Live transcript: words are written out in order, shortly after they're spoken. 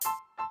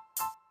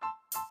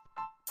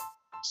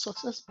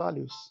Success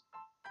values.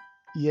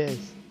 Yes,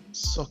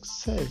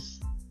 success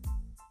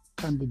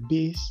can be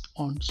based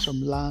on some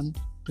learned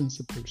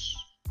principles: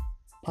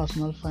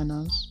 personal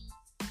finance,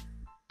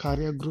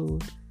 career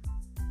growth,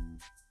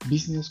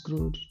 business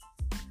growth,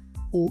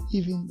 or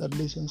even the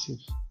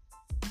relationships.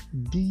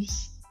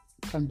 These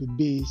can be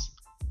based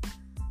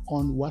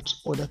on what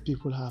other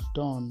people have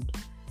done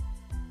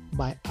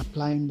by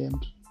applying them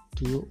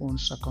to your own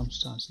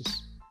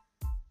circumstances.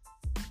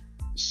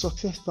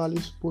 Success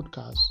Values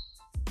Podcast,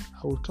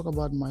 I will talk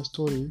about my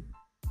story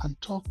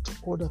and talk to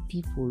other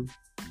people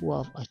who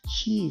have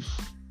achieved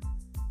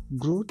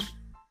growth,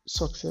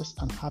 success,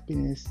 and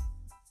happiness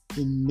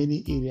in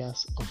many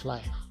areas of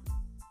life.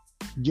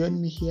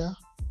 Join me here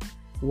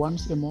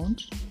once a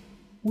month.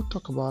 We'll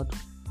talk about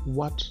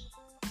what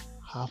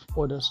have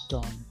others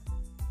done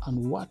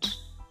and what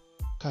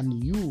can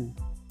you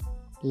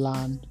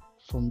learn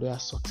from their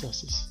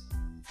successes.